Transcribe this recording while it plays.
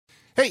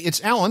Hey,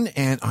 it's Alan,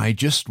 and I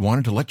just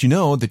wanted to let you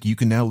know that you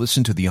can now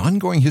listen to the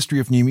ongoing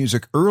history of new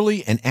music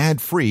early and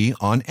ad-free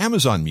on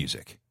Amazon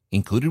Music,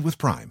 included with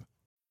Prime.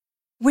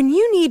 When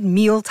you need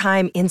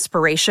mealtime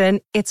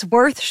inspiration, it's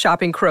worth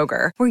shopping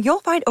Kroger, where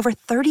you'll find over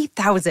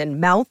 30,000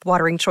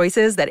 mouth-watering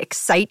choices that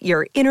excite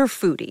your inner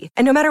foodie.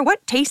 And no matter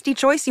what tasty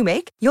choice you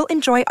make, you'll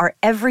enjoy our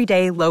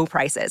everyday low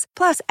prices,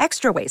 plus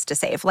extra ways to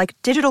save, like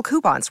digital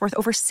coupons worth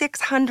over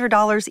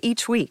 $600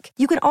 each week.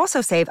 You can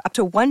also save up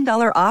to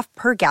 $1 off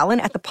per gallon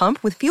at the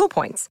pump with fuel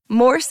points.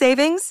 More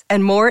savings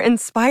and more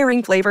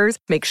inspiring flavors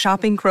make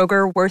shopping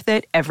Kroger worth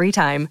it every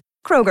time.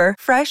 Kroger,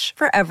 fresh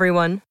for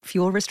everyone.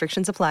 Fuel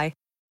restrictions apply.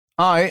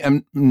 I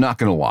am not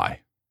going to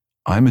lie.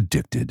 I'm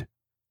addicted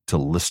to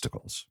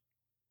listicles.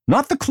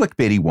 Not the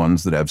clickbaity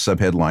ones that have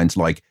subheadlines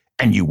like,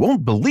 "And you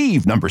won't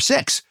believe number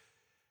 6."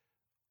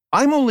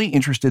 I'm only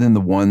interested in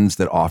the ones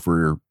that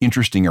offer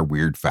interesting or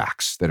weird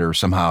facts that are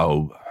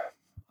somehow,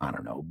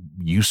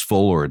 useful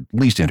or at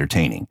least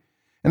entertaining.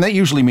 And that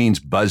usually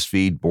means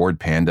BuzzFeed, Bored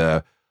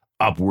Panda,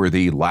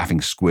 Upworthy, Laughing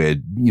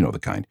Squid, the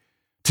kind.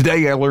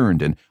 Today I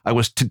learned, and I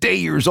was today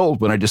years old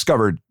when I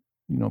discovered,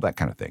 that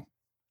kind of thing.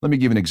 Let me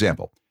give an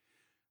example.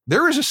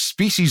 There is a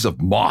species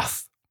of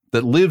moth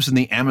that lives in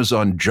the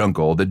Amazon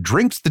jungle that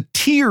drinks the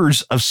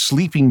tears of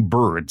sleeping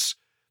birds.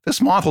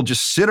 This moth will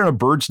just sit on a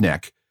bird's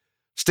neck,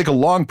 stick a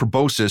long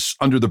proboscis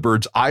under the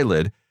bird's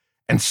eyelid,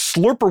 and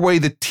slurp away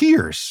the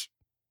tears.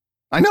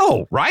 I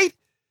know, right?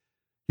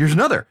 Here's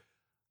another.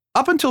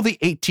 Up until the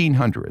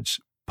 1800s,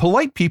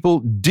 polite people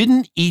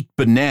didn't eat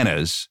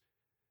bananas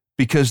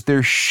because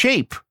their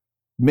shape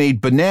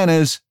made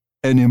bananas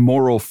an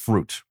immoral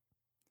fruit.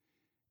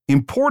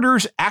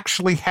 Importers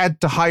actually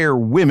had to hire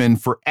women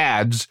for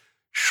ads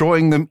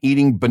showing them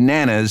eating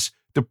bananas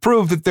to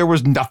prove that there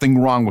was nothing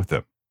wrong with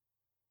them.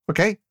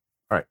 Okay?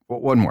 All right,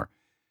 one more.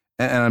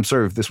 And I'm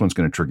sorry if this one's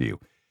going to trigger you.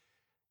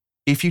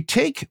 If you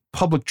take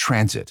public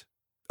transit,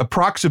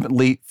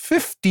 approximately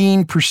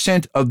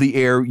 15% of the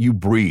air you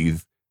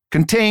breathe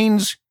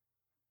contains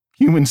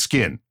human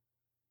skin.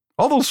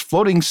 All those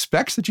floating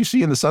specks that you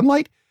see in the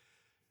sunlight?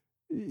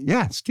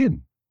 Yeah,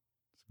 skin.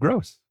 It's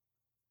gross.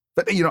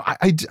 But,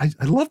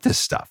 I love this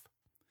stuff.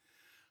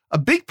 A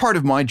big part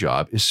of my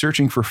job is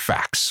searching for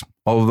facts,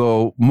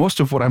 although most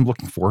of what I'm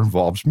looking for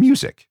involves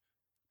music.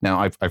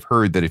 Now, I've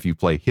heard that if you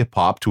play hip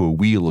hop to a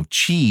wheel of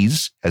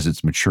cheese as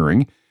it's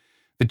maturing,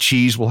 the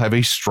cheese will have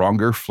a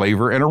stronger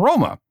flavor and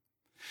aroma.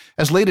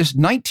 As late as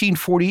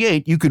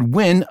 1948, you could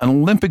win an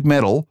Olympic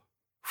medal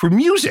for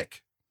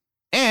music.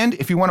 And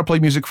if you want to play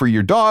music for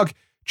your dog,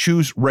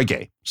 choose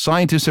reggae.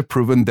 Scientists have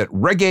proven that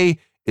reggae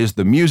is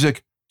the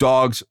music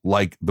dogs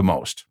like the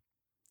most.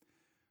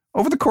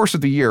 Over the course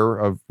of the year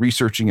of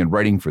researching and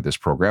writing for this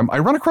program, I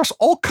run across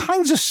all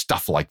kinds of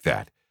stuff like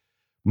that.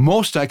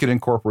 Most I could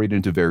incorporate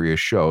into various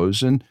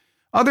shows, and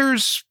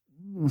others,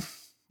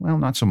 well,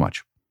 not so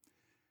much.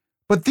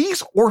 But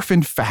these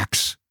orphan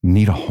facts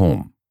need a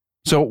home.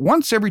 So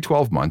once every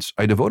 12 months,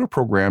 I devote a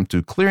program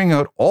to clearing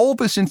out all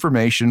this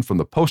information from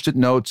the Post-it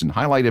notes and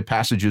highlighted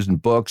passages in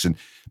books and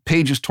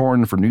pages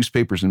torn from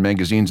newspapers and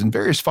magazines and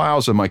various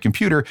files on my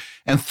computer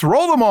and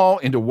throw them all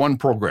into one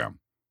program.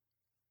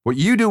 What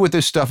you do with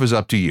this stuff is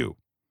up to you.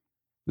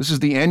 This is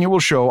the annual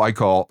show I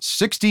call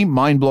 60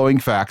 Mind-Blowing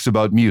Facts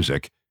About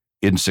Music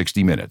in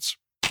 60 Minutes.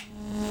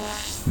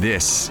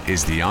 This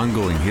is the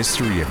Ongoing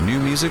History of New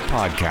Music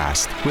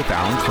podcast with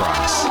Alan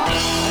Cross.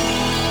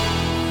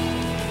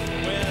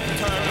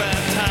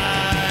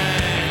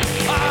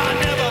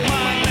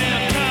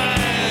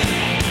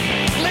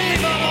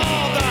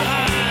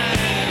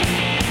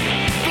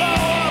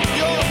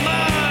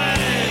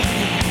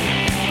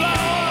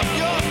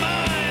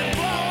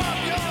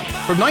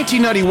 From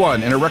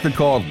 1991 and a record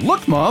called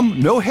Look Mom,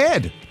 No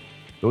Head.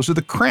 Those are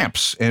the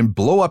Cramps and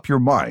Blow Up Your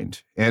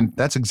Mind. And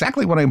that's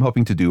exactly what I'm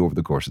hoping to do over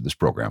the course of this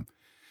program.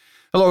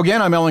 Hello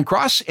again, I'm Alan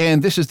Cross,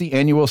 and this is the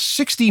annual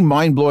 60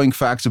 Mind-Blowing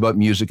Facts About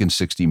Music in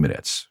 60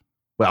 Minutes.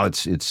 Well,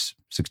 it's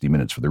 60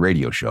 minutes for the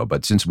radio show,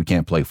 but since we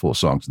can't play full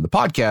songs in the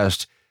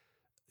podcast,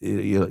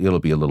 it'll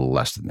be a little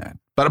less than that.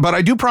 But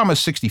I do promise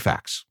 60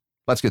 facts.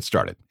 Let's get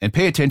started. And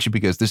pay attention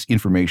because this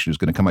information is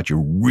going to come at you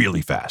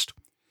really fast.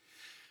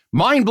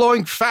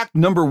 Mind-blowing fact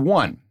number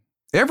 1.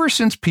 Ever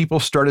since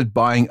people started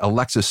buying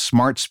Alexa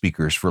smart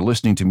speakers for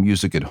listening to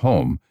music at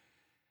home,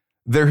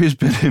 there has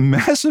been a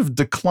massive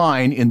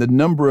decline in the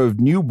number of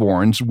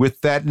newborns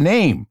with that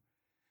name.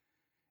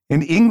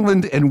 In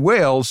England and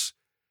Wales,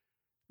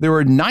 there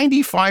are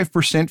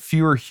 95%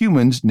 fewer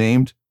humans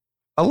named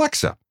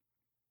Alexa.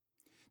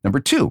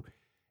 Number 2,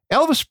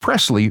 Elvis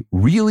Presley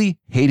really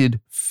hated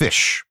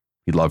fish.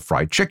 He loved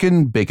fried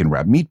chicken,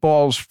 bacon-wrapped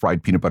meatballs,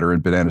 fried peanut butter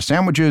and banana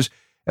sandwiches,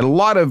 and a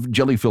lot of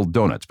jelly-filled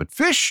donuts. But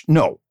fish,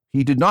 no.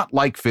 He did not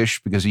like fish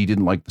because he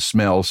didn't like the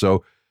smell,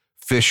 so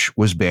fish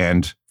was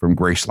banned from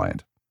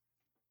Graceland.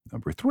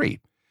 Number 3,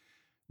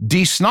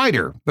 Dee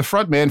Snider, the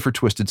frontman for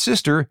Twisted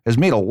Sister, has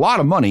made a lot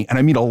of money, and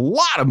I mean a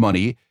lot of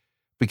money,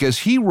 because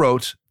he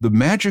wrote The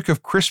Magic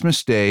of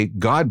Christmas Day,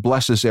 God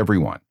Blesses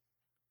Everyone.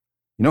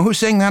 You know who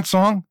sang that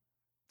song?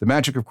 The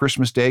Magic of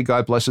Christmas Day,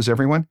 God Blesses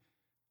Everyone?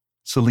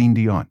 Celine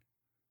Dion.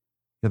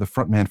 Yeah, the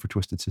frontman for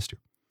Twisted Sister.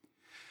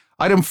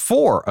 Item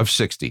 4 of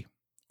 60.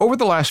 Over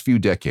the last few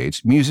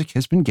decades, music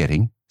has been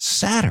getting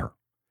sadder.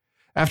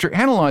 After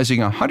analyzing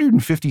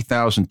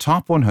 150,000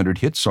 top 100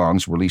 hit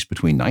songs released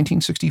between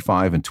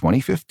 1965 and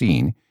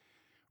 2015,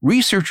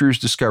 researchers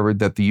discovered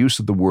that the use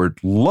of the word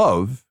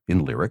love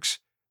in lyrics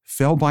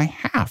fell by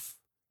half,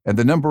 and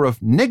the number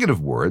of negative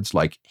words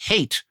like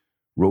hate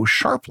rose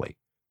sharply.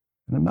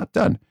 And I'm not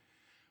done.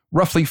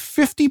 Roughly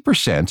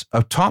 50%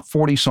 of top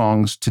 40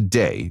 songs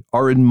today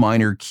are in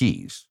minor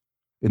keys.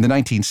 In the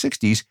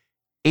 1960s,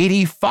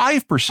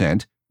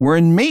 85% were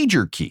in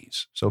major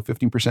keys, so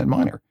 15%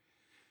 minor.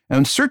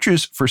 And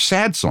searches for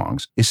sad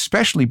songs,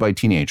 especially by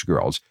teenage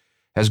girls,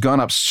 has gone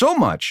up so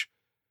much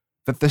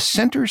that the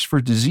Centers for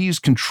Disease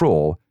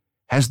Control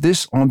has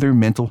this on their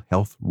mental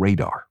health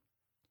radar.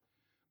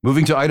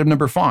 Moving to item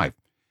number 5.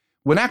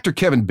 When actor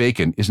Kevin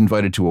Bacon is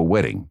invited to a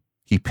wedding,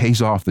 he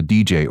pays off the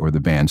DJ or the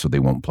band so they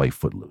won't play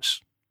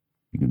Footloose.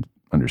 You can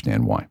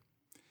understand why.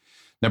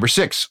 Number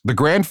 6. The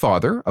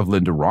grandfather of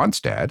Linda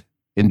Ronstadt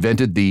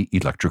invented the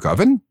electric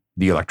oven,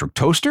 the electric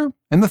toaster,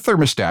 and the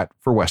thermostat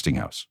for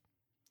Westinghouse.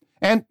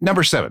 And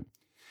number 7.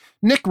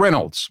 Nick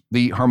Reynolds,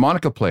 the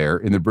harmonica player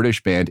in the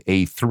British band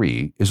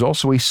A3, is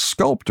also a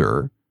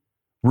sculptor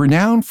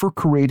renowned for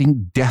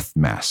creating death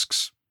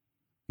masks.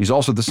 He's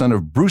also the son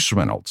of Bruce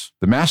Reynolds,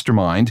 the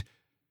mastermind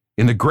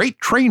in the Great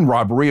Train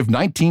Robbery of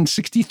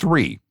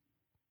 1963.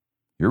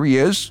 Here he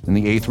is in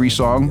the A3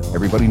 song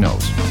everybody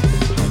knows.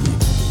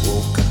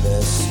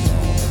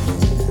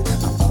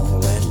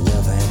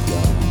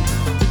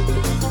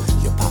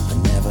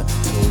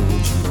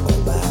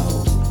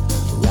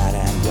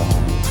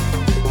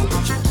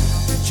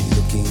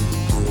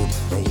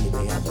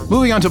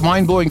 Moving on to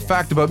mind-blowing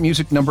fact about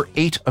music number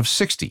 8 of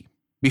 60.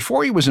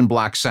 Before he was in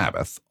Black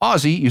Sabbath,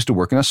 Ozzy used to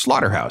work in a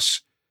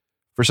slaughterhouse.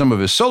 For some of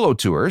his solo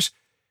tours,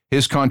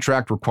 his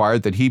contract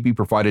required that he be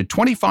provided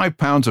 25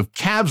 pounds of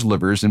calves'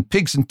 livers and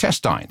pigs'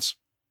 intestines.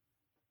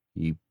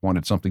 He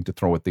wanted something to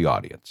throw at the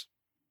audience.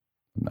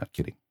 I'm not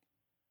kidding.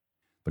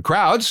 The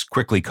crowds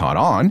quickly caught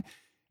on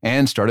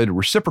and started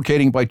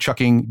reciprocating by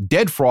chucking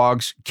dead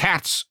frogs,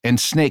 cats,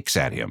 and snakes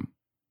at him.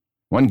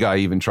 One guy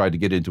even tried to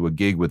get into a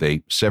gig with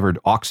a severed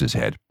ox's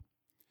head.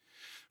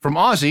 From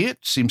Ozzy, it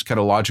seems kind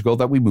of logical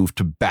that we move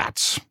to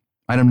bats.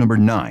 Item number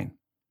 9.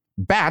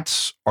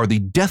 Bats are the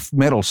death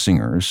metal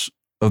singers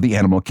of the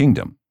animal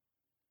kingdom.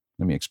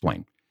 Let me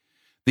explain.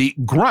 The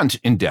grunt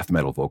in death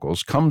metal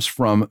vocals comes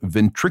from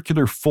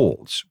ventricular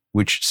folds,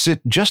 which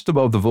sit just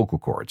above the vocal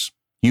cords.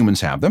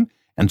 Humans have them,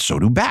 and so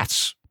do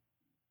bats.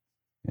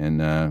 And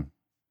that's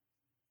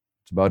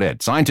about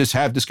it. Scientists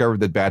have discovered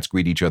that bats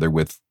greet each other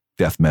with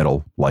death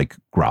metal-like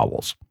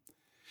growls.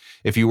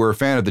 If you were a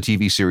fan of the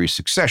TV series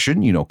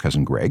Succession, you know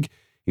Cousin Greg.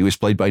 He was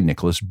played by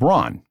Nicholas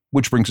Braun,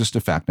 which brings us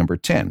to fact number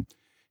 10.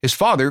 His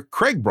father,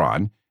 Craig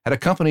Braun, had a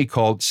company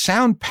called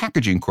Sound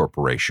Packaging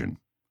Corporation.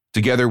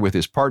 Together with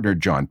his partner,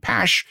 John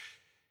Pash,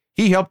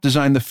 he helped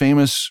design the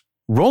famous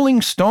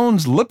Rolling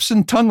Stones lips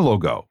and tongue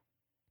logo.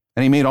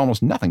 And he made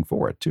almost nothing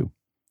for it, too.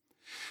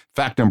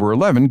 Fact number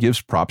 11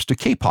 gives props to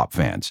K-pop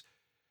fans.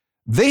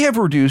 They have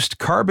reduced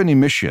carbon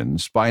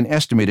emissions by an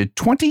estimated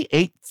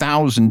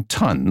 28,000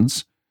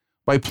 tons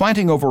by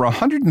planting over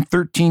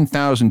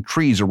 113,000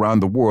 trees around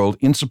the world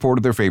in support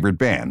of their favorite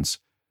bands.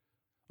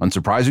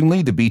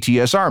 Unsurprisingly, the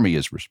BTS Army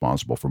is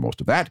responsible for most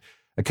of that,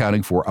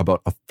 accounting for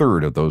about a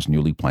third of those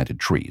newly planted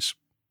trees.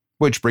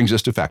 Which brings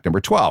us to fact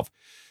number 12.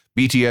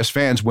 BTS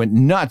fans went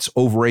nuts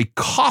over a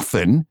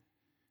coffin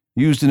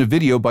used in a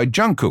video by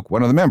Jungkook,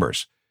 one of the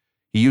members.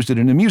 He used it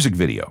in a music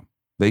video.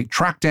 They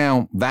tracked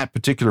down that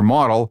particular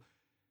model,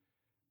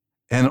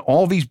 and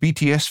all these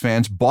BTS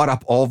fans bought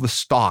up all the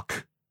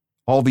stock,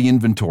 all the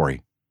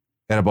inventory,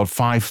 at about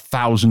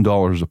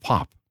 $5,000 a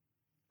pop.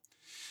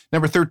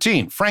 Number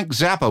 13, Frank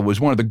Zappa was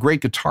one of the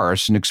great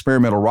guitarists and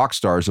experimental rock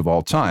stars of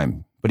all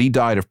time, but he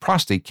died of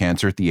prostate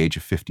cancer at the age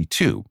of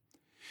 52.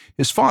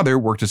 His father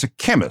worked as a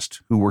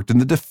chemist who worked in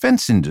the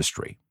defense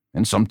industry,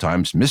 and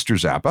sometimes Mr.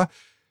 Zappa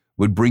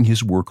would bring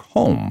his work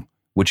home,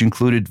 which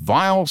included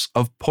vials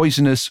of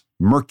poisonous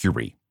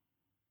mercury.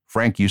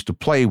 Frank used to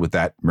play with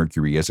that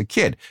mercury as a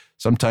kid,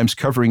 sometimes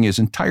covering his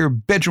entire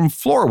bedroom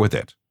floor with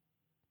it.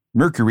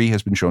 Mercury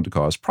has been shown to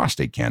cause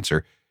prostate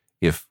cancer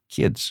if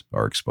kids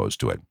are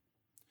exposed to it.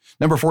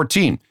 Number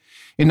 14.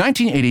 In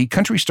 1980,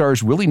 country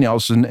stars Willie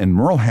Nelson and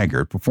Merle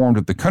Haggard performed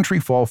at the Country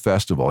Fall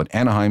Festival at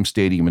Anaheim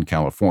Stadium in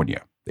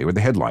California. They were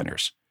the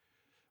headliners.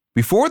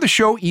 Before the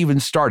show even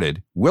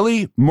started,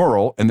 Willie,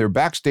 Merle, and their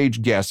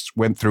backstage guests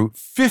went through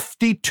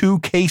 52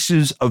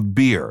 cases of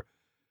beer.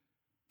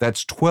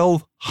 That's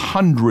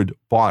 1,200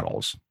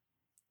 bottles.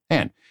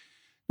 And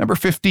number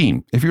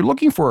 15, if you're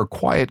looking for a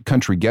quiet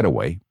country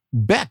getaway,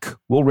 Beck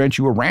will rent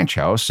you a ranch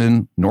house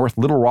in North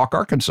Little Rock,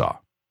 Arkansas.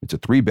 It's a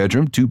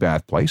 3-bedroom,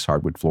 2-bath place,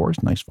 hardwood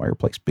floors, nice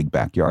fireplace, big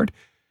backyard.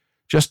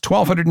 Just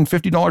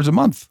 $1,250 a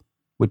month,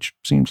 which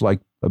seems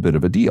like a bit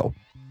of a deal,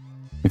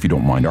 if you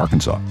don't mind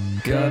Arkansas.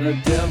 Got a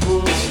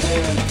devil's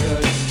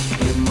haircut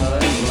in my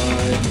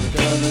mind.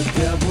 Got a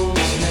devil's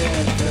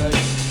haircut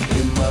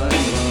in my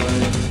mind.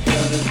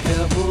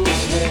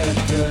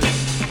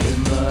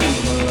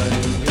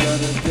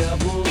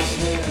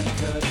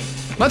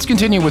 Let's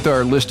continue with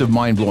our list of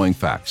mind-blowing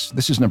facts.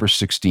 This is number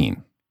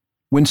 16.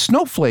 When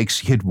snowflakes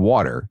hit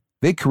water,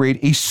 they create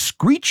a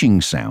screeching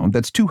sound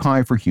that's too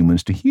high for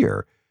humans to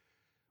hear.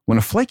 When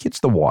a flake hits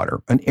the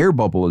water, an air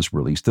bubble is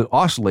released that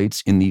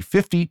oscillates in the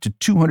 50 to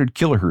 200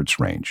 kilohertz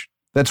range.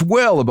 That's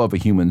well above a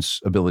human's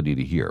ability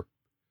to hear.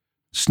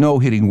 Snow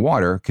hitting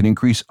water can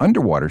increase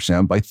underwater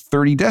sound by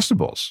 30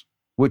 decibels,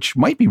 which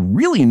might be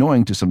really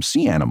annoying to some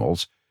sea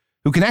animals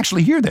who can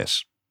actually hear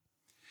this.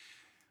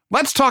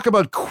 Let's talk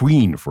about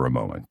Queen for a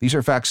moment. These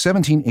are facts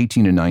 17,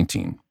 18, and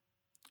 19.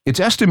 It's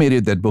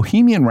estimated that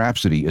Bohemian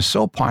Rhapsody is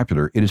so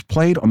popular it is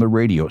played on the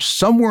radio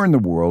somewhere in the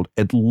world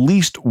at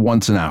least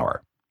once an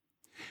hour.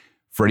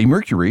 Freddie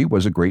Mercury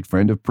was a great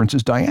friend of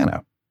Princess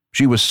Diana.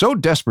 She was so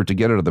desperate to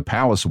get out of the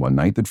palace one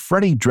night that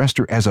Freddie dressed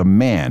her as a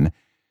man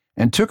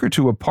and took her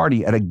to a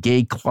party at a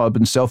gay club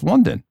in South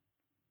London.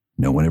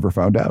 No one ever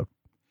found out.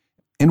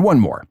 And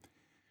one more.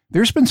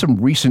 There's been some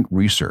recent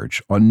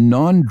research on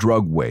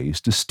non-drug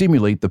ways to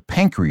stimulate the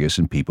pancreas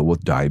in people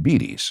with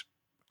diabetes.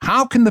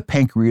 How can the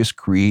pancreas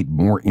create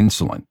more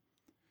insulin?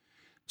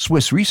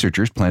 Swiss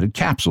researchers planted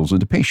capsules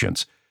into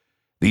patients.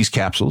 These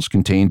capsules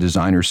contain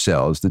designer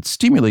cells that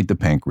stimulate the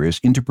pancreas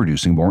into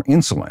producing more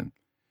insulin.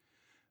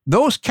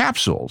 Those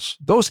capsules,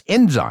 those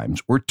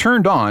enzymes, were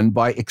turned on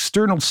by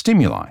external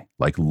stimuli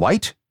like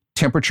light,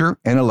 temperature,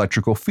 and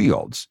electrical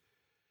fields.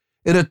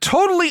 In a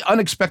totally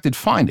unexpected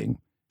finding,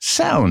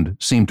 sound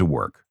seemed to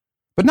work.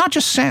 But not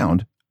just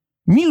sound,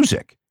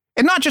 music.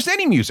 And not just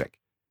any music.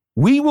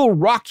 We Will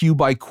Rock You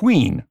by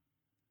Queen.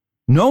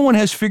 No one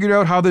has figured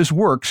out how this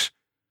works,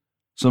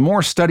 so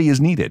more study is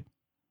needed.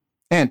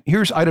 And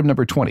here's item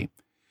number 20.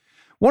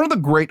 One of the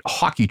great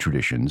hockey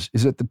traditions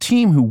is that the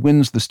team who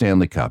wins the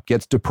Stanley Cup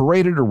gets to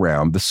parade it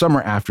around the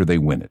summer after they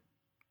win it.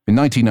 In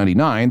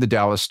 1999, the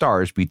Dallas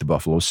Stars beat the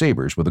Buffalo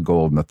Sabres with a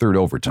goal in the third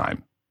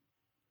overtime.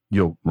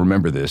 You'll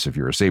remember this if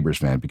you're a Sabres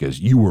fan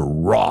because you were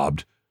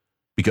robbed,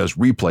 because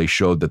replay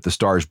showed that the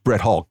Stars'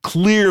 Brett Hull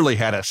clearly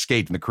had a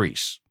skate in the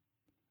crease.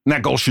 And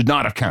that goal should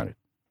not have counted,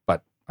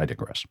 but I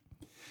digress.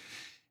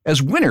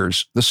 As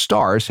winners, the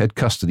Stars had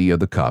custody of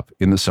the cup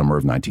in the summer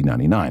of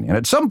 1999, and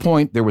at some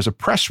point there was a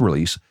press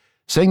release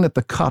saying that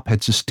the cup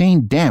had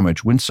sustained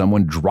damage when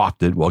someone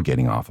dropped it while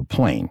getting off a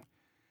plane.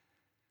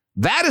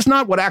 That is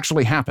not what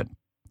actually happened.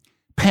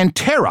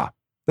 Pantera,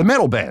 the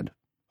metal band,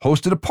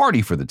 hosted a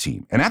party for the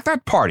team, and at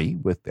that party,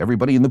 with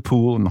everybody in the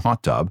pool and the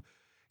hot tub,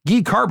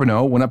 Guy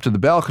Carbonneau went up to the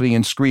balcony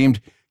and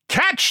screamed,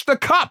 "Catch the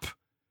cup!"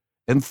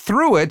 and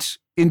threw it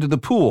into the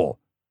pool.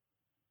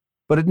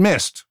 But it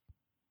missed.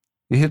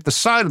 It hit the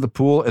side of the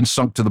pool and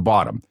sunk to the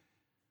bottom.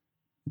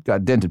 It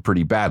got dented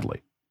pretty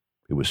badly.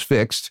 It was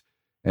fixed,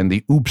 and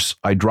the "oops,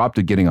 I dropped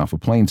it getting off a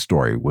plane"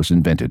 story was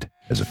invented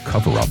as a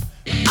cover-up.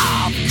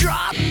 I've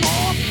got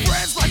more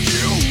friends like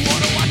you,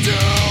 what do I do?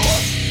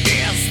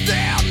 Is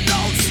there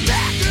no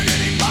standard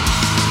anymore?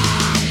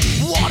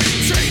 What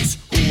it takes,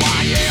 who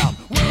I am,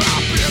 where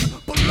I've been,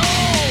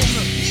 belong.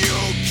 You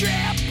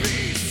can't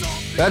be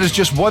something. That is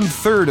just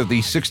 1/3 of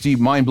the 60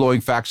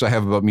 mind-blowing facts I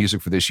have about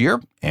music for this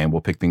year, and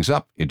we'll pick things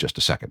up in just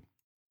a second.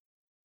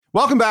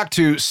 Welcome back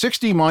to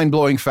 60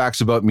 mind-blowing facts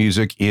about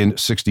music in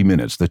 60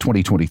 minutes, the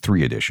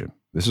 2023 edition.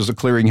 This is a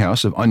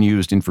clearinghouse of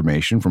unused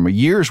information from a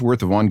year's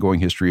worth of ongoing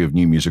history of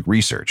new music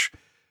research.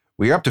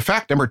 We are up to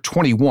fact number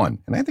 21,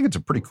 and I think it's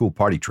a pretty cool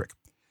party trick.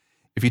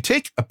 If you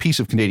take a piece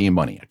of Canadian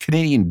money, a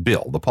Canadian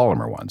bill, the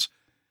polymer ones,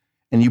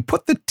 and you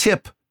put the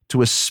tip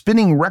to a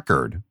spinning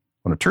record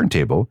on a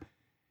turntable,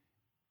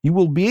 you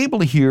will be able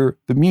to hear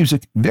the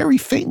music very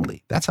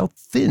faintly. That's how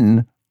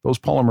thin those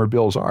polymer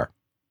bills are.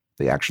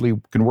 They actually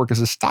can work as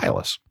a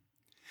stylus.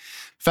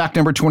 Fact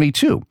number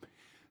 22.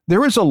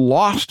 There is a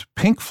lost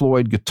Pink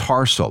Floyd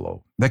guitar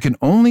solo that can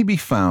only be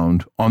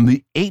found on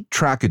the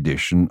 8-track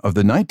edition of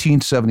the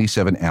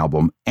 1977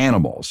 album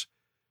Animals.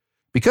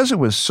 Because it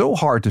was so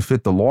hard to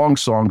fit the long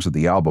songs of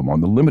the album on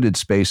the limited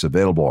space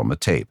available on the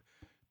tape,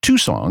 2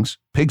 songs,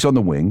 Pigs on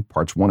the Wing,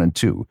 parts 1 and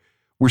 2,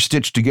 were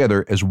stitched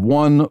together as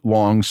one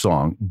long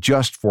song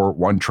just for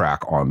one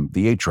track on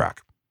the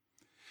 8-track.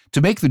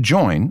 To make the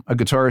join, a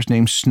guitarist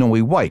named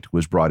Snowy White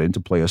was brought in to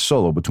play a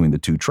solo between the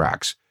 2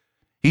 tracks.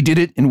 He did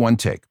it in one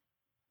take.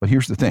 But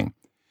here's the thing.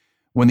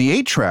 When the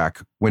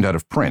 8-track went out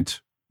of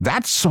print,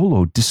 that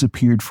solo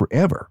disappeared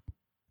forever.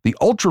 The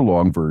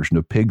ultra-long version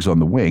of Pigs on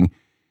the Wing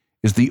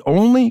is the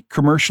only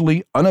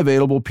commercially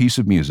unavailable piece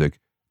of music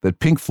that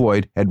Pink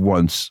Floyd had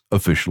once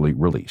officially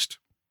released.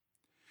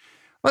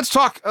 Let's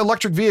talk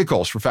electric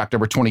vehicles for fact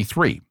number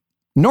 23.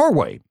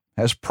 Norway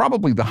has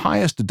probably the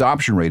highest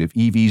adoption rate of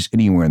EVs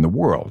anywhere in the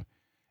world,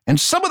 and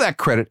some of that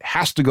credit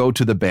has to go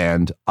to the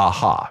band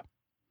a-ha.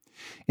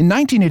 In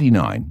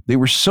 1989, they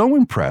were so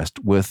impressed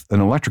with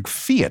an electric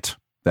Fiat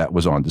that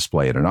was on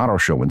display at an auto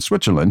show in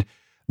Switzerland,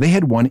 they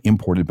had one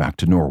imported back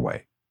to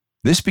Norway.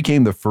 This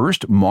became the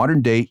first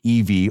modern-day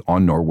EV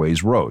on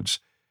Norway's roads,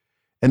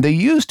 and they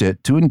used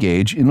it to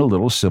engage in a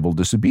little civil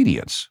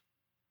disobedience.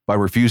 By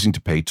refusing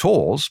to pay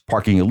tolls,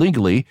 parking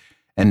illegally,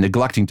 and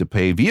neglecting to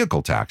pay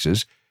vehicle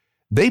taxes,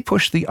 they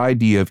pushed the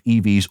idea of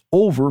EVs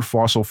over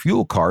fossil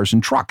fuel cars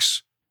and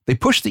trucks. They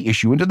pushed the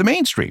issue into the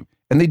mainstream,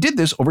 and they did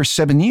this over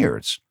 7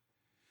 years.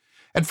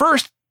 At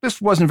first,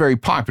 this wasn't very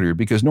popular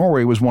because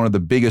Norway was one of the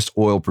biggest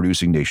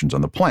oil-producing nations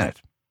on the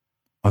planet.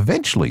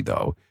 Eventually,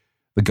 though,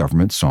 the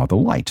government saw the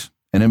light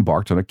and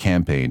embarked on a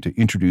campaign to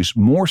introduce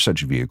more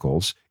such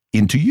vehicles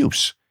into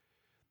use.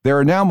 There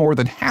are now more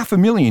than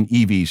 500,000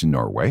 EVs in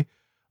Norway,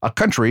 a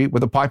country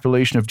with a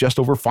population of just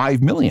over 5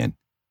 million,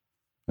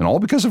 and all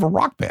because of a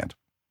rock band.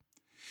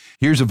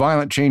 Here's a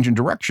violent change in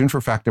direction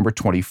for fact number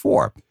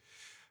 24.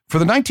 For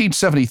the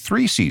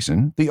 1973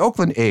 season, the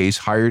Oakland A's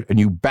hired a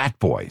new bat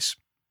boys.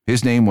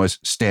 His name was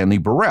Stanley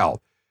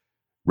Burrell.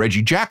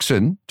 Reggie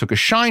Jackson took a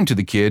shine to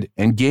the kid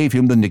and gave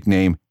him the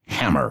nickname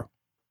Hammer.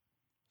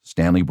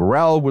 Stanley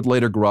Burrell would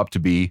later grow up to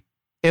be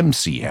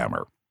MC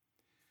Hammer.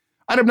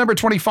 Item number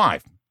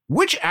 25.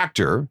 Which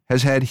actor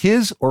has had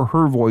his or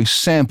her voice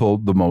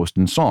sampled the most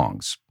in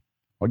songs?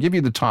 I'll give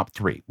you the top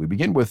 3. We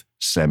begin with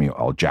Samuel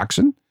L.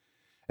 Jackson.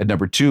 At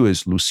number 2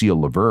 is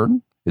Lucille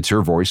Laverne. It's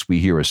her voice we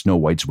hear as Snow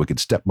White's wicked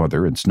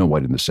stepmother in Snow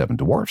White and the Seven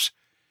Dwarfs.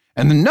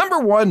 And the number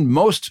 1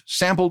 most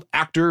sampled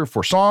actor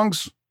for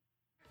songs,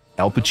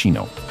 Al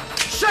Pacino.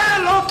 Say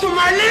hello to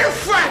my little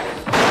friend!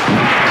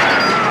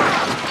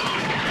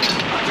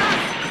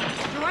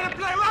 You want to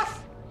play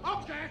rough?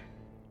 Okay.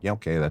 Yeah,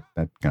 okay,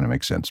 that kind of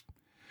makes sense.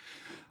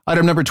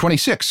 Item number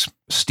 26,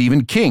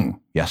 Stephen King,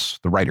 yes,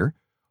 the writer,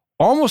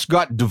 almost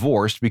got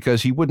divorced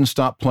because he wouldn't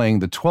stop playing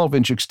the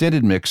 12-inch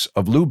extended mix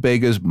of Lou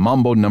Bega's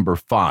Mambo No.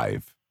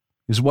 5.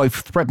 His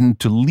wife threatened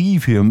to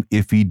leave him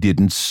if he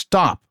didn't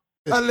stop.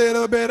 A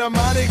little bit of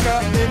Monica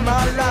in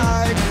my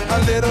life,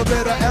 a little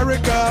bit of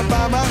Erica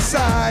by my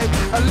side,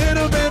 a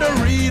little bit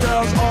of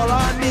Rita's all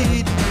I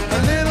need,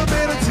 a little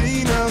bit of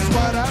Tina's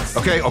what I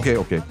see.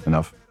 Okay,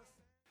 enough.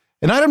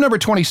 And item number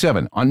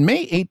 27, on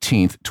May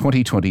 18th,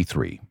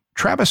 2023,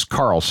 Travis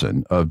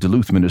Carlson of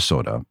Duluth,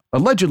 Minnesota,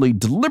 allegedly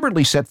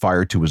deliberately set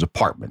fire to his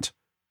apartment.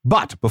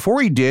 But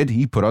before he did,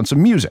 he put on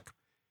some music.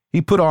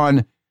 He put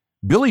on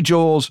Billy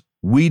Joel's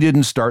We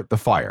Didn't Start the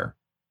Fire.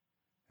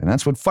 And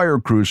that's what fire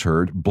crews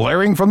heard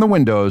blaring from the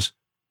windows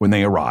when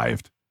they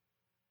arrived.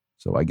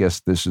 So I guess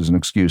this is an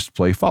excuse to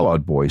play Fall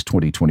Out Boy's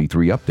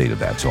 2023 update of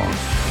that song.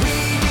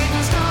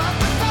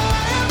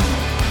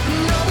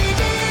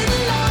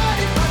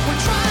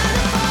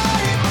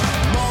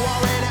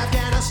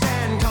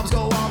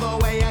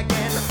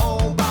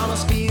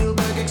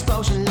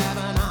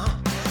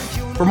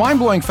 For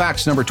mind-blowing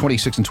facts number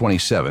 26 and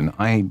 27,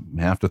 I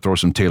have to throw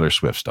some Taylor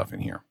Swift stuff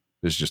in here.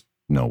 There's just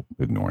no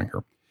ignoring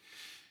her.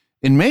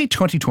 In May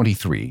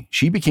 2023,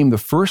 she became the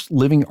first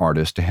living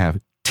artist to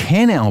have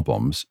 10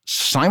 albums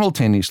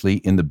simultaneously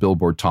in the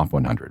Billboard Top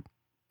 100.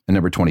 And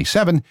number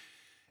 27,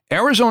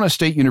 Arizona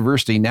State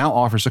University now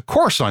offers a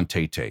course on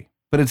Tay-Tay,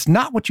 but it's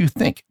not what you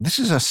think. This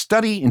is a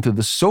study into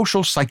the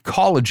social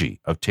psychology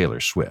of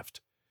Taylor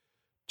Swift.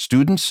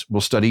 Students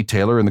will study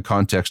Taylor in the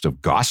context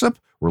of gossip,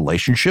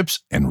 relationships,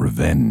 and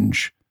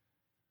revenge.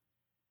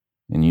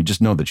 And you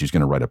just know that she's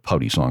going to write a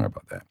pouty song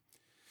about that.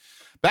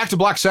 Back to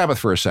Black Sabbath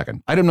for a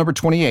second. Item number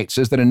 28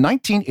 says that in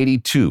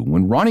 1982,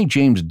 when Ronnie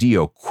James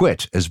Dio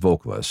quit as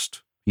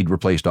vocalist, he'd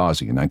replaced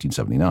Ozzy in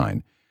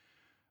 1979,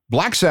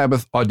 Black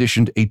Sabbath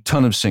auditioned a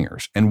ton of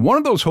singers, and one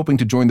of those hoping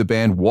to join the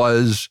band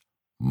was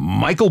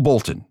Michael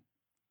Bolton.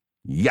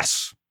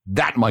 Yes,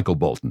 that Michael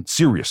Bolton,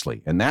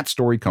 seriously. And that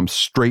story comes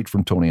straight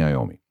from Tony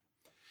Iommi.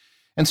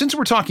 And since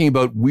we're talking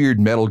about weird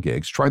metal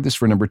gigs, try this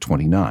for number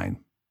 29.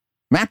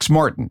 Max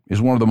Martin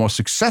is one of the most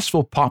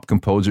successful pop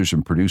composers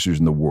and producers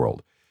in the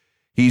world.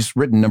 He's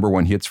written number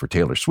 1 hits for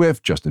Taylor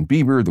Swift, Justin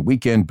Bieber, The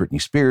Weeknd, Britney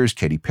Spears,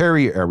 Katy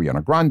Perry,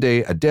 Ariana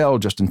Grande, Adele,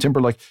 Justin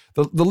Timberlake.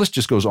 The list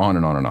just goes on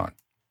and on and on.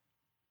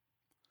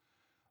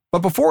 But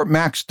before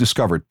Max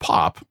discovered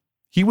pop,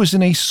 he was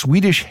in a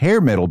Swedish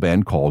hair metal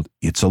band called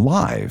It's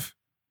Alive.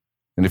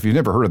 And if you've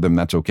never heard of them,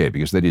 that's okay,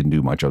 because they didn't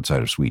do much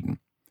outside of Sweden.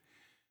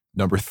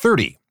 Number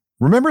 30.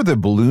 Remember the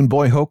Balloon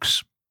Boy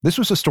hoax? This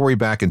was a story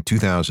back in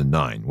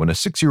 2009 when a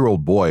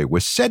 6-year-old boy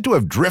was said to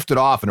have drifted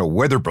off in a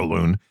weather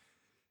balloon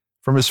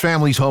from his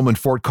family's home in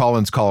Fort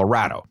Collins,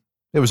 Colorado.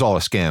 It was all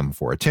a scam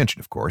for attention,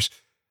 of course.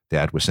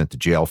 Dad was sent to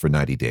jail for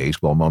 90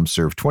 days while Mom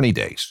served 20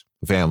 days.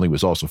 The family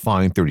was also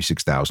fined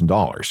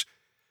 $36,000.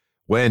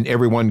 When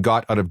everyone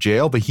got out of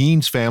jail, the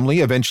Heens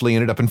family eventually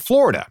ended up in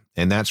Florida,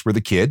 and that's where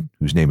the kid,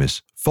 whose name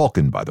is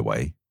Falcon, by the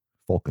way,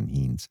 Falcon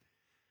Heens,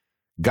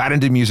 got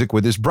into music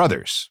with his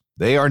brothers.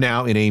 They are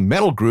now in a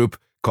metal group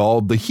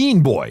called the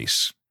Heen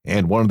Boys,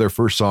 and one of their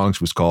first songs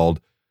was called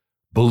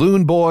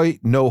Balloon Boy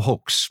No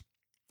Hoax.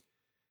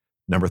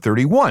 Number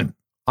 31,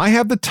 I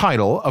have the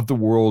title of the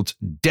world's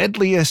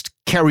deadliest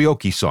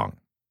karaoke song.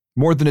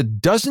 More than a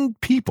dozen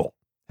people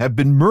have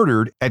been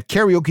murdered at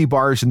karaoke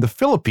bars in the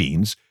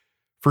Philippines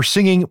for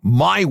singing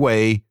My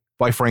Way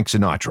by Frank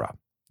Sinatra.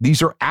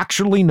 These are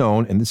actually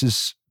known, and this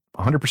is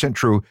 100%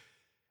 true,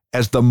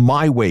 as the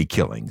My Way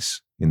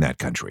killings in that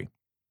country.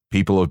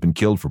 People have been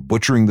killed for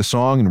butchering the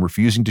song and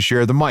refusing to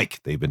share the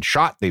mic. They've been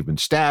shot, they've been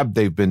stabbed,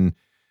 they've been,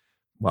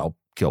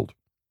 killed.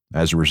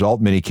 As a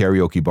result, many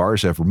karaoke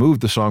bars have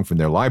removed the song from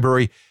their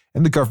library,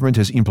 and the government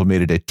has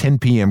implemented a 10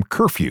 p.m.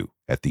 curfew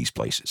at these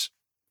places.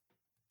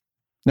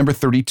 Number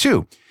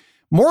 32.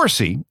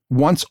 Morrissey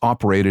once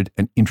operated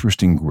an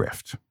interesting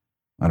grift.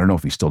 I don't know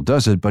if he still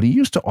does it, but he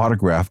used to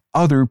autograph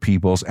other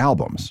people's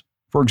albums.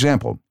 For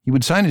example, he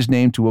would sign his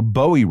name to a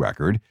Bowie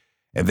record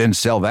and then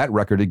sell that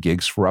record at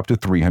gigs for up to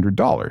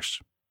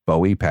 $300.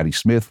 Bowie, Patti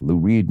Smith, Lou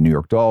Reed, New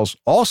York Dolls,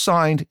 all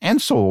signed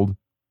and sold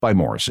by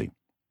Morrissey.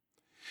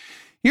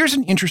 Here's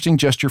an interesting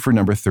gesture for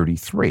number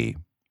 33.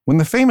 When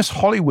the famous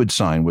Hollywood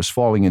sign was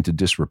falling into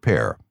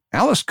disrepair,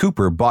 Alice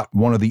Cooper bought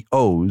one of the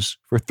O's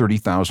for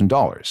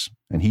 $30,000,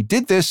 and he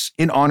did this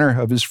in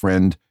honor of his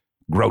friend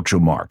Groucho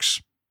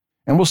Marx.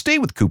 And we'll stay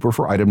with Cooper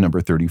for item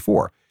number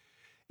 34.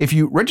 If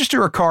you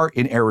register a car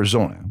in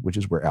Arizona, which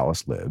is where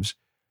Alice lives,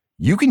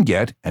 you can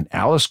get an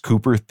Alice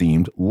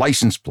Cooper-themed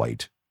license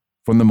plate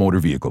from the motor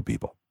vehicle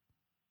people.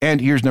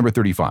 And here's number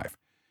 35.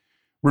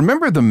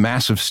 Remember the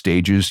massive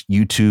stages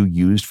U2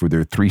 used for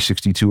their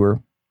 360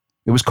 tour?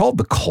 It was called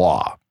the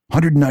Claw,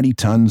 190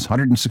 tons,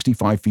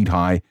 165 feet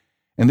high,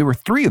 and there were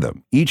 3 of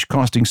them, each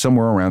costing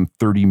somewhere around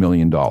 $30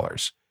 million.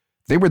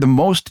 They were the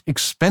most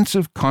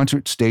expensive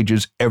concert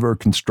stages ever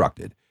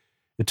constructed.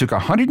 It took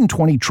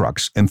 120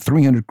 trucks and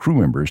 300 crew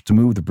members to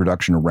move the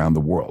production around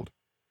the world.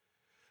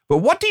 But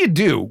what do you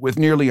do with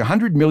nearly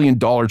 $100 million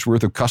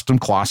worth of custom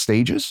Claw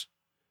stages?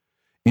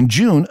 In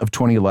June of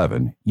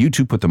 2011,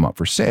 U2 put them up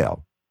for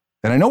sale.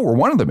 And I know where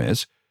one of them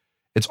is.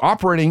 It's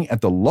operating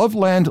at the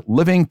Loveland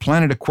Living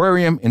Planet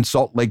Aquarium in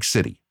Salt Lake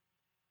City.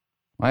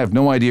 I have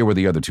no idea where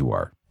the other 2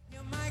 are.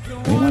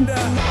 Anyone?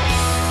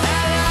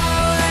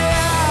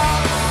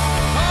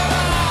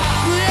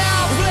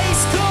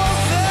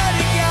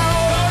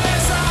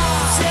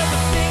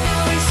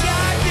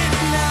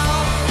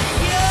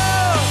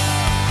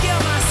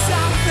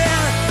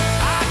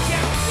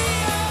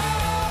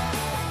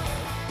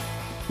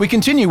 We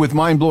continue with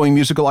mind-blowing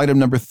musical item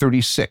number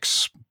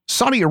 36.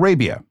 Saudi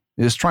Arabia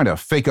is trying to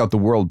fake out the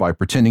world by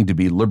pretending to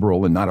be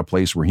liberal and not a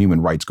place where human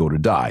rights go to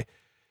die.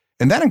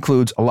 And that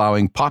includes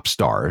allowing pop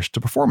stars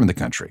to perform in the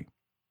country.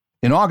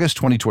 In August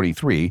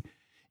 2023,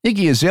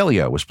 Iggy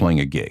Azalea was playing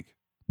a gig.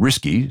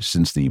 Risky,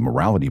 since the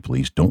morality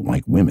police don't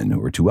like women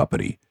who are too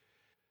uppity.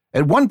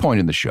 At one point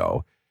in the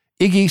show,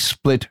 Iggy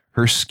split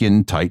her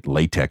skin-tight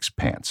latex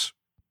pants.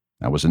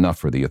 That was enough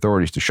for the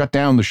authorities to shut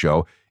down the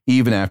show,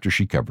 even after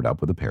she covered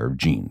up with a pair of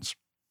jeans.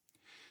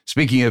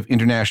 Speaking of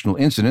international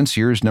incidents,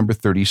 here's number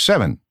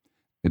 37.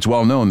 It's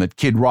well known that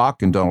Kid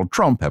Rock and Donald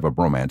Trump have a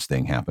bromance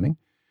thing happening.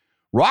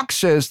 Rock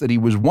says that he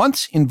was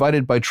once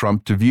invited by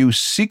Trump to view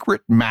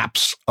secret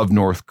maps of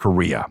North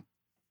Korea.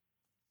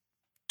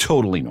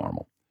 Totally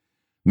normal.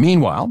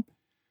 Meanwhile,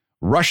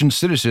 Russian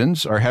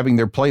citizens are having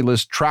their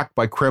playlist tracked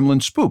by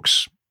Kremlin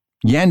spooks.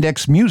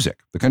 Yandex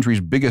Music, the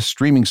country's biggest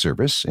streaming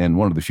service and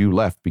one of the few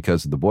left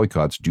because of the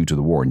boycotts due to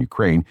the war in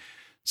Ukraine,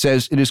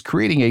 says it is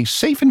creating a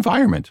safe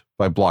environment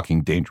by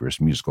blocking dangerous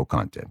musical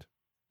content.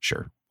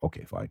 Sure,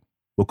 okay, fine.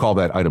 We'll call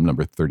that item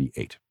number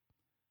 38.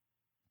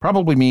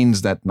 Probably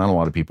means that not a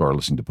lot of people are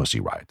listening to Pussy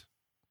Riot.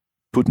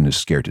 Putin is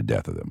scared to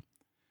death of them.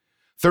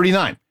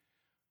 39.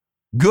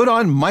 Good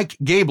on Mike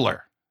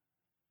Gabler.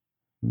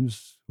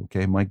 Who's,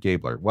 okay, Mike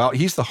Gabler. Well,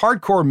 he's the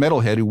hardcore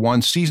metalhead who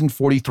won season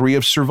 43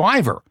 of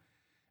Survivor,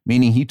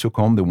 meaning he took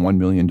home the $1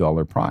 million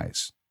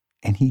prize.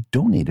 And he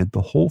donated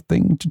the whole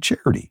thing to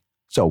charity.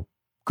 So,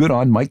 good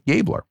on Mike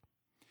Gabler.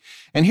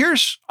 And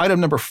here's item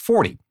number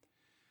 40.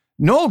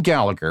 Noel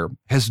Gallagher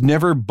has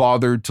never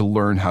bothered to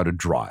learn how to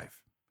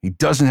drive. He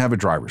doesn't have a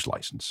driver's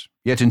license.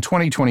 Yet in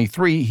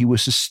 2023, he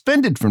was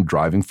suspended from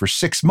driving for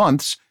 6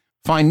 months,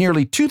 fined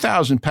nearly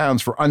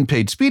 £2,000 for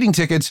unpaid speeding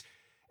tickets,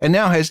 and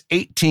now has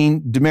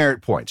 18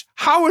 demerit points.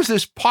 How is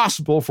this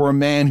possible for a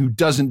man who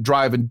doesn't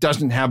drive and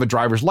doesn't have a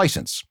driver's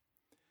license?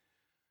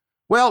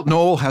 Well,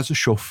 Noel has a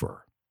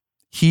chauffeur.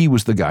 He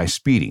was the guy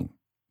speeding.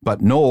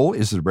 But Noel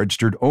is the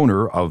registered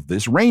owner of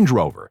this Range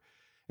Rover.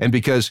 And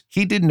because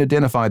he didn't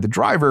identify the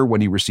driver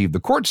when he received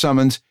the court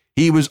summons,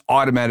 he was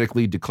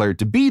automatically declared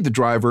to be the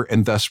driver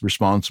and thus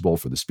responsible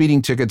for the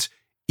speeding tickets,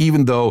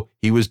 even though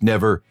he was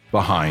never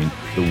behind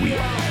the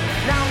wheel.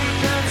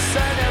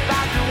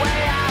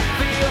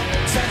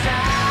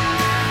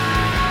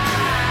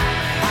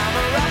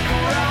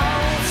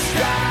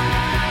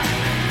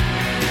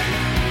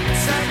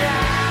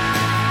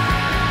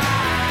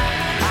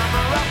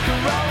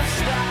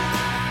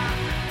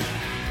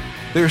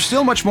 There's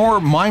still much more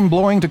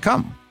mind-blowing to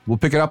come. We'll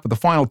pick it up with the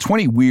final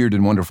 20 weird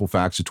and wonderful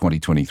facts of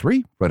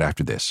 2023 right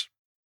after this.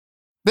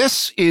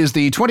 This is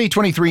the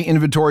 2023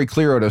 inventory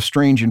clear-out of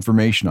strange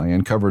information I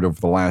uncovered over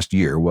the last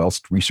year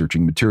whilst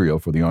researching material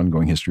for the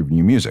ongoing history of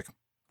new music.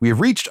 We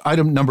have reached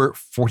item number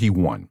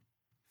 41.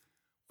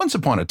 Once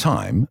upon a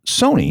time,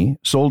 Sony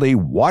sold a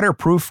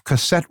waterproof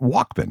cassette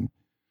Walkman.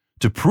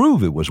 To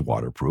prove it was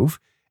waterproof,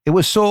 it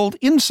was sold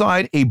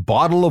inside a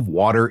bottle of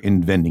water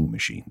in vending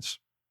machines,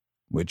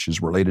 which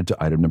is related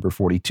to item number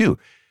 42.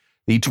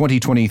 The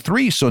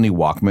 2023 Sony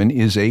Walkman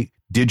is a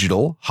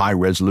digital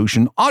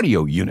high-resolution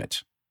audio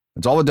unit.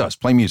 That's all it does,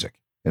 play music,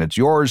 and it's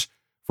yours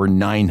for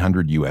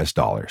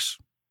 $900.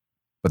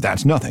 But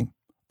that's nothing.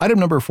 Item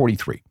number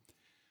 43.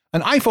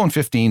 An iPhone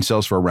 15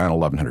 sells for around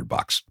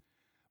 $1,100.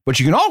 But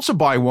you can also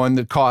buy one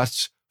that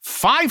costs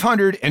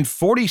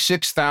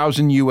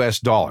 $546,000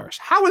 US.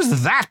 How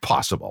is that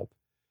possible?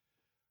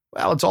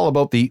 Well, it's all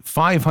about the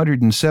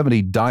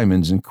 570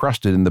 diamonds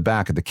encrusted in the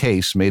back of the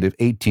case made of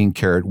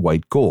 18-karat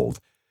white gold.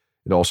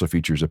 It also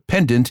features a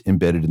pendant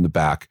embedded in the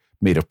back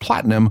made of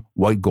platinum,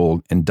 white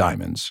gold, and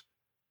diamonds.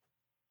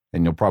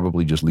 And you'll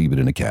probably just leave it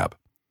in a cab.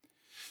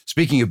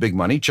 Speaking of big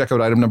money, check out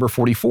item number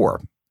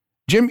 44.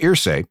 Jim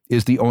Irsay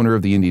is the owner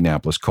of the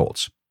Indianapolis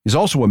Colts. He's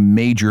also a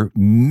major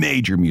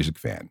music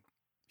fan.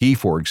 He,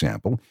 for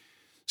example,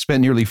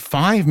 spent nearly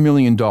 $5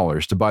 million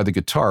to buy the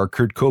guitar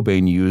Kurt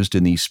Cobain used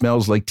in the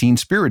Smells Like Teen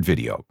Spirit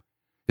video.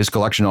 His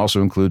collection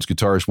also includes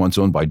guitars once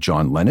owned by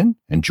John Lennon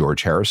and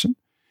George Harrison,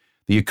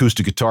 the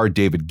acoustic guitar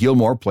David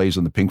Gilmour plays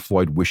on the Pink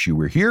Floyd Wish You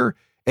Were Here,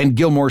 and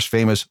Gilmour's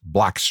famous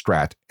Black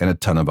Strat, and a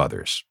ton of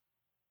others.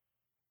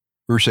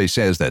 Irsay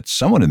says that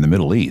someone in the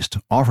Middle East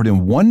offered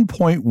him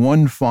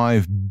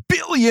 $1.15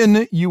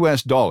 billion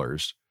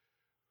US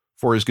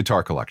for his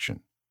guitar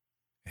collection,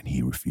 and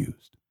he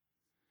refused.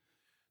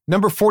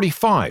 Number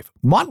 45,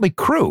 Motley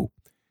Crue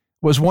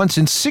was once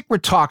in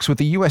secret talks with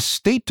the U.S.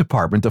 State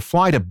Department to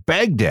fly to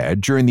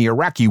Baghdad during the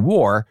Iraqi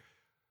War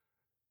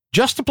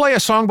just to play a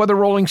song by the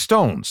Rolling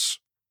Stones.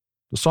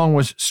 The song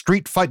was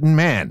Street Fightin'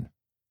 Man.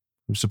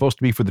 It was supposed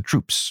to be for the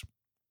troops.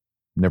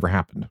 Never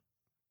happened.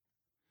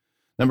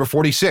 Number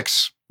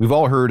 46, we've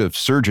all heard of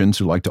surgeons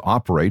who like to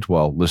operate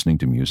while listening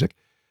to music.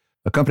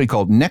 A company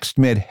called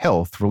NextMed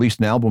Health released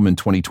an album in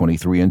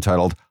 2023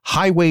 entitled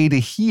Highway to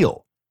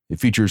Heal. It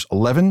features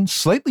 11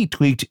 slightly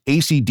tweaked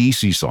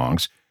AC/DC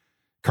songs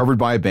covered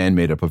by a band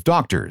made up of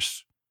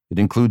doctors. It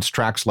includes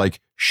tracks like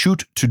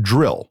Shoot to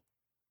Drill,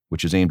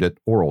 which is aimed at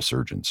oral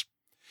surgeons.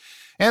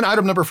 And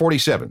item number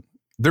 47.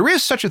 There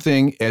is such a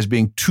thing as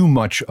being too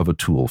much of a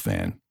Tool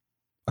fan.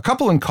 A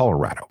couple in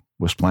Colorado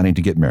was planning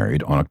to get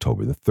married on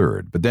October the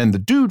 3rd, but then the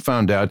dude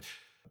found out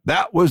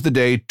that was the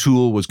day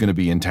Tool was going to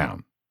be in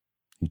town.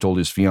 He told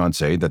his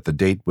fiancée that the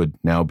date would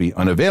now be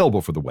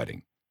unavailable for the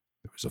wedding.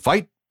 There was a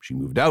fight, she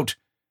moved out,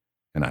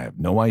 and I have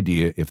no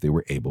idea if they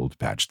were able to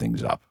patch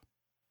things up.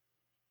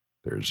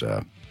 There's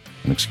an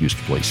excuse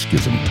to play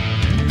Schism.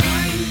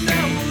 I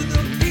know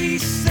the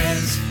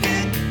pieces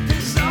fit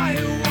as I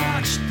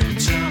watch them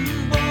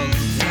tumble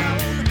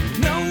down.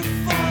 No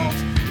fault,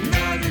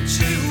 none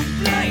to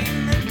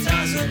blame. It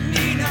doesn't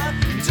mean I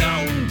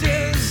don't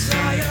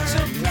desire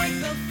to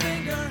point the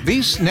finger.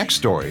 These next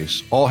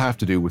stories all have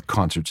to do with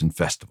concerts and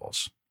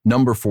festivals.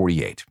 Number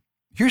 48.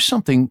 Here's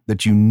something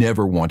that you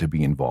never want to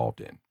be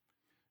involved in.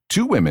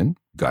 Two women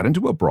got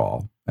into a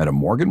brawl at a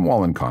Morgan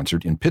Wallen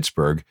concert in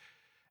Pittsburgh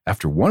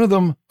after one of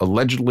them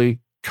allegedly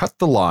cut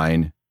the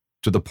line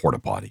to the porta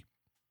potty.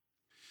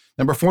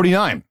 Number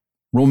 49.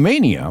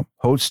 Romania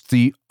hosts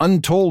the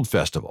Untold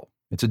Festival.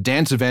 It's a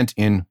dance event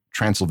in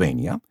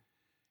Transylvania.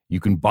 You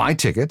can buy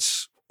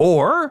tickets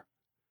or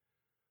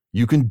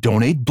you can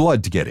donate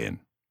blood to get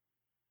in.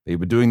 They've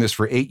been doing this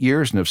for 8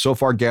 years and have so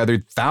far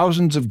gathered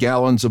thousands of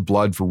gallons of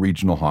blood for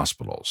regional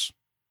hospitals.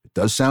 It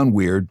does sound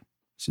weird.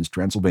 This is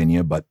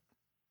Transylvania, but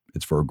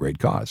it's for a great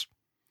cause.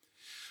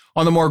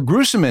 On the more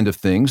gruesome end of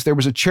things, there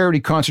was a charity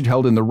concert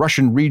held in the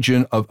Russian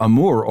region of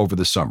Amur over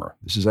the summer.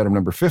 This is item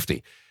number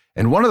 50.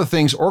 And one of the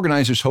things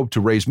organizers hoped to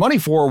raise money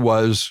for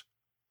was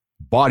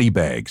body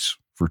bags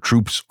for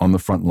troops on the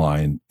front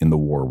line in the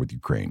war with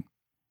Ukraine.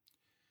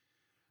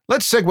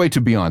 Let's segue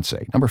to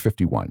Beyoncé, number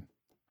 51.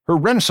 Her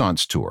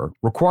Renaissance tour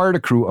required a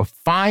crew of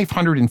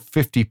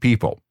 550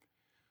 people.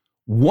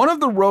 One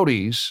of the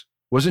roadies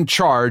was in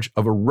charge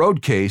of a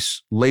road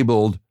case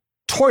labeled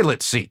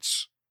toilet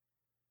seats.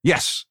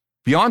 Yes,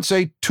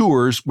 Beyoncé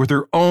tours with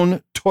her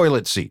own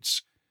toilet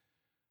seats.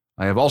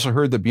 I have also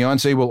heard that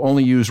Beyoncé will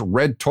only use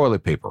red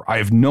toilet paper. I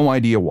have no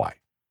idea why.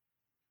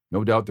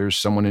 No doubt there's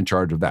someone in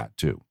charge of that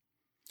too.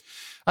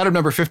 Item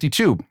number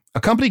 52. A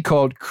company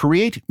called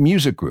Create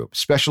Music Group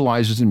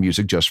specializes in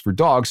music just for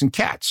dogs and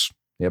cats.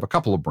 They have a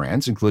couple of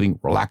brands, including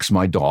Relax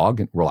My Dog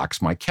and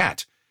Relax My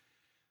Cat.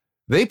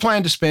 They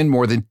plan to spend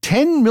more than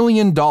 $10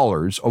 million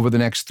over the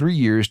next 3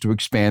 years to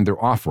expand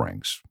their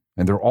offerings.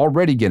 And they're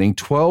already getting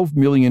 12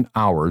 million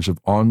hours of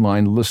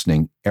online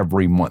listening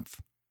every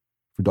month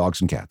for dogs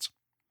and cats.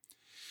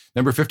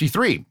 Number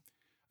 53,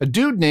 a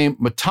dude named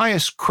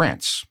Matthias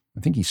Krantz,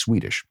 I think he's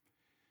Swedish,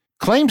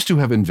 claims to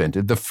have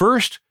invented the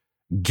first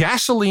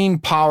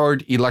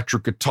gasoline-powered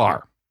electric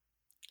guitar.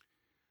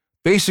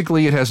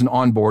 Basically, it has an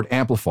onboard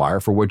amplifier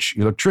for which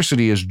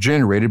electricity is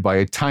generated by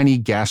a tiny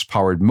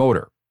gas-powered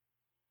motor.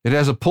 It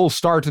has a pull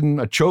start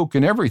and a choke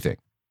and everything.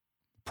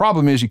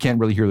 Problem is you can't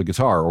really hear the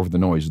guitar over the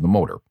noise of the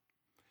motor.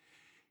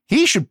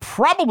 He should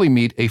probably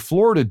meet a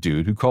Florida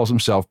dude who calls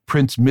himself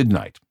Prince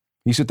Midnight.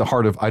 He's at the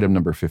heart of item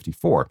number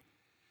 54.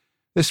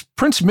 This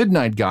Prince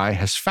Midnight guy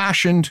has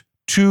fashioned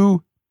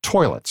 2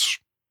 toilets.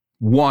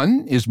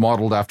 One is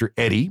modeled after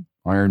Eddie,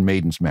 Iron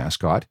Maiden's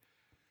mascot.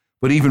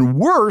 But even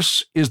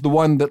worse is the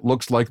one that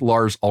looks like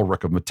Lars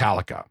Ulrich of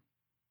Metallica.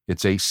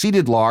 It's a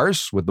seated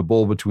Lars with the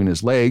bowl between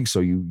his legs, so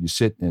you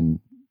sit and...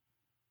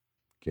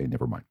 Okay,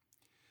 never mind.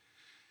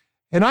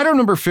 And item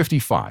number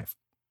 55.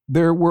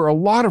 There were a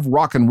lot of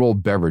rock and roll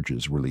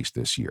beverages released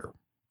this year.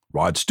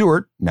 Rod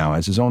Stewart now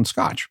has his own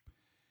scotch.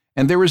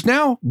 And there is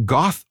now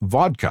goth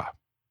vodka.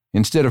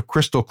 Instead of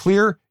crystal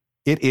clear,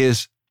 it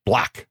is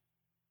black.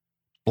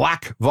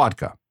 Black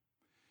vodka.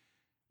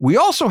 We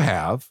also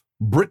have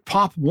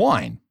Britpop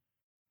wine.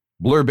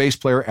 Blur bass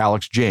player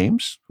Alex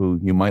James, who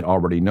you might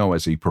already know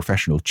as a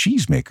professional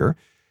cheesemaker,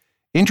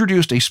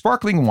 introduced a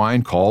sparkling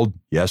wine called,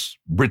 yes,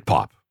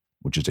 Britpop,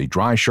 which is a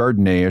dry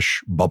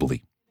Chardonnay-ish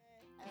bubbly.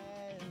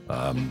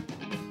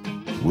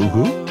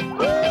 Woohoo?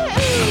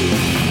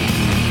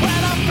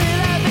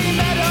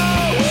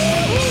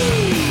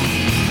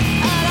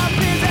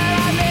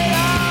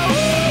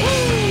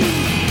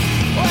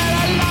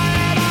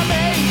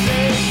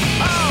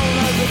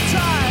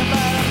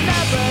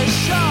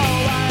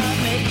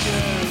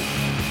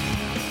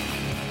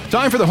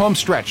 Time for the home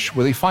stretch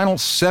with a final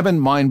 7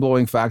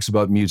 mind-blowing facts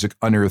about music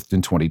unearthed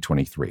in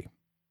 2023.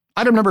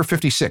 Item number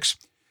 56.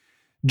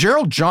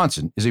 Gerald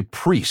Johnson is a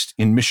priest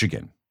in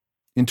Michigan.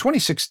 In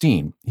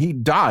 2016, he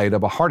died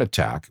of a heart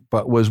attack,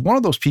 but was one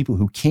of those people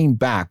who came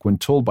back when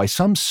told by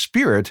some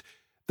spirit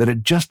that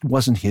it just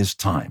wasn't his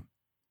time.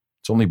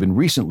 It's only been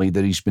recently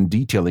that he's been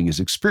detailing his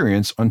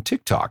experience on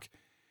TikTok.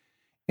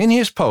 In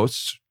his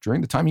posts,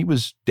 during the time he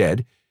was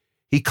dead,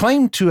 he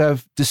claimed to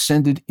have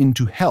descended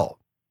into hell.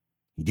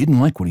 He didn't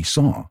like what he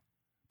saw,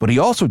 but he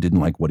also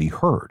didn't like what he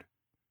heard.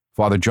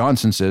 Father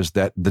Johnson says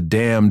that the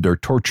damned are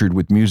tortured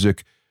with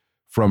music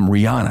from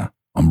Rihanna,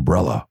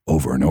 Umbrella,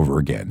 over and over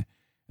again,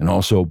 and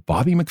also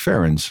Bobby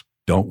McFerrin's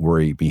Don't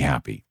Worry, Be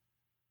Happy.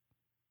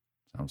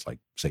 Sounds like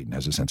Satan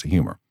has a sense of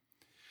humor.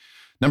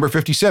 Number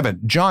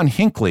 57, John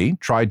Hinckley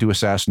tried to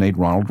assassinate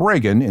Ronald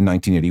Reagan in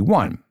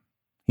 1981.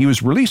 He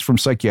was released from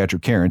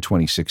psychiatric care in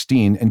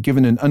 2016 and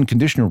given an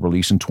unconditional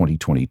release in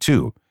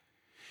 2022.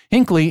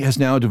 Hinckley has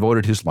now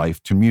devoted his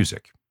life to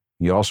music.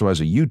 He also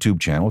has a YouTube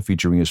channel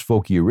featuring his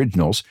folky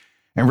originals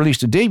and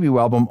released a debut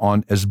album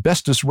on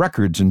Asbestos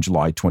Records in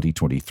July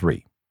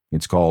 2023.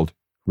 It's called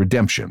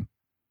Redemption.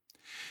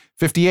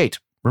 58.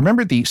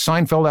 Remember the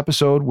Seinfeld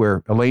episode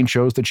where Elaine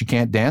shows that she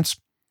can't dance?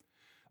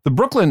 The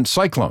Brooklyn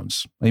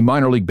Cyclones, a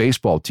minor league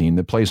baseball team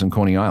that plays on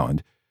Coney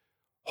Island,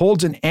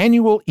 holds an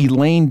annual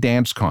Elaine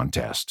dance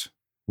contest,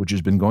 which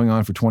has been going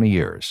on for 20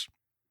 years.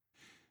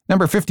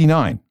 Number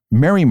 59.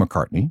 Mary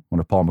McCartney,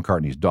 one of Paul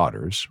McCartney's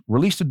daughters,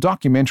 released a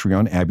documentary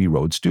on Abbey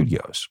Road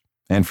Studios.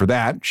 And for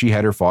that, she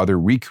had her father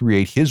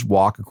recreate his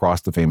walk across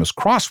the famous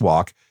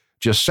crosswalk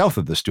just south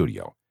of the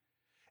studio.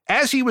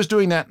 As he was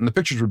doing that and the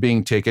pictures were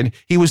being taken,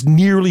 he was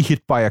nearly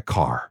hit by a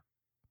car.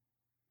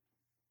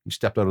 He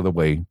stepped out of the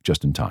way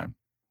just in time.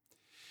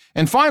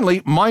 And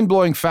finally,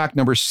 mind-blowing fact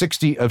number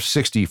 60 of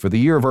 60 for the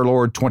year of our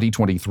Lord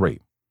 2023.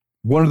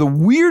 One of the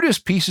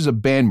weirdest pieces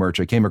of band merch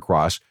I came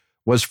across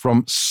was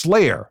from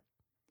Slayer.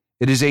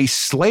 It is a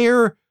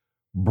Slayer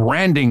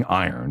branding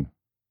iron.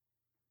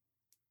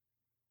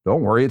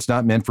 Don't worry, it's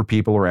not meant for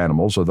people or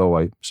animals, although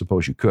I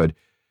suppose you could.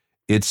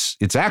 It's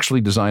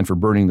actually designed for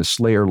burning the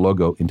Slayer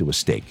logo into a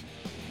steak.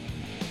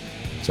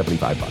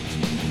 $75.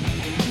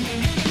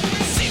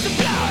 See the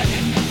blood,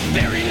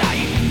 very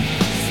light.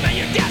 Smell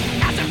your death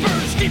as it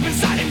burns deep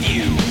inside of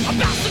you.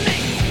 About the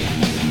name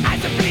as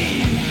it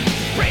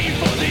bleeds. Praying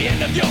for the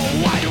end of your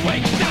wide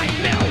awake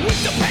nightmare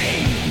with the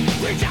pain.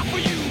 Reach out for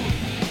you.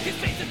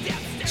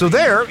 So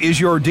there is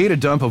your data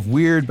dump of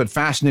weird but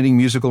fascinating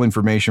musical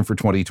information for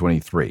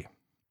 2023.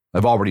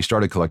 I've already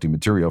started collecting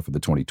material for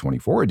the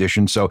 2024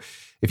 edition, so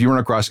if you run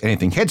across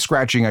anything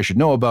head-scratching I should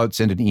know about,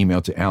 send an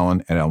email to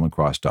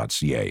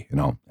alan@alancross.ca,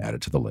 and I'll add it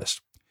to the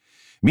list.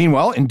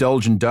 Meanwhile,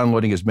 indulge in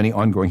downloading as many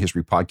ongoing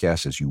history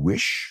podcasts as you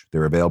wish.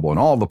 They're available on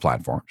all the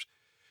platforms.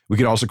 We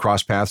can also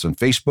cross paths on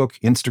Facebook,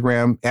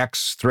 Instagram,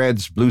 X,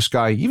 Threads, Blue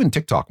Sky, even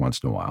TikTok once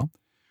in a while.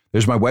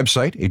 There's my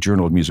website,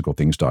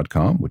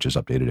 ajournalofmusicalthings.com, which is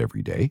updated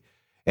every day.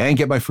 And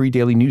get my free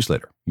daily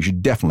newsletter. You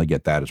should definitely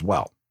get that as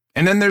well.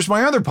 And then there's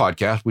my other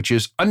podcast, which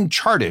is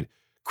Uncharted,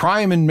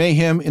 Crime and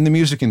Mayhem in the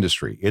Music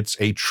Industry. It's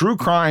a true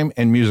crime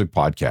and music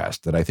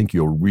podcast that I think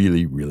you'll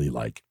really, really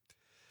like.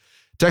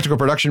 Technical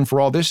production for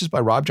all this is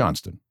by Rob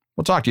Johnston.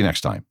 We'll talk to you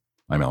next time.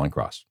 I'm Alan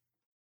Cross.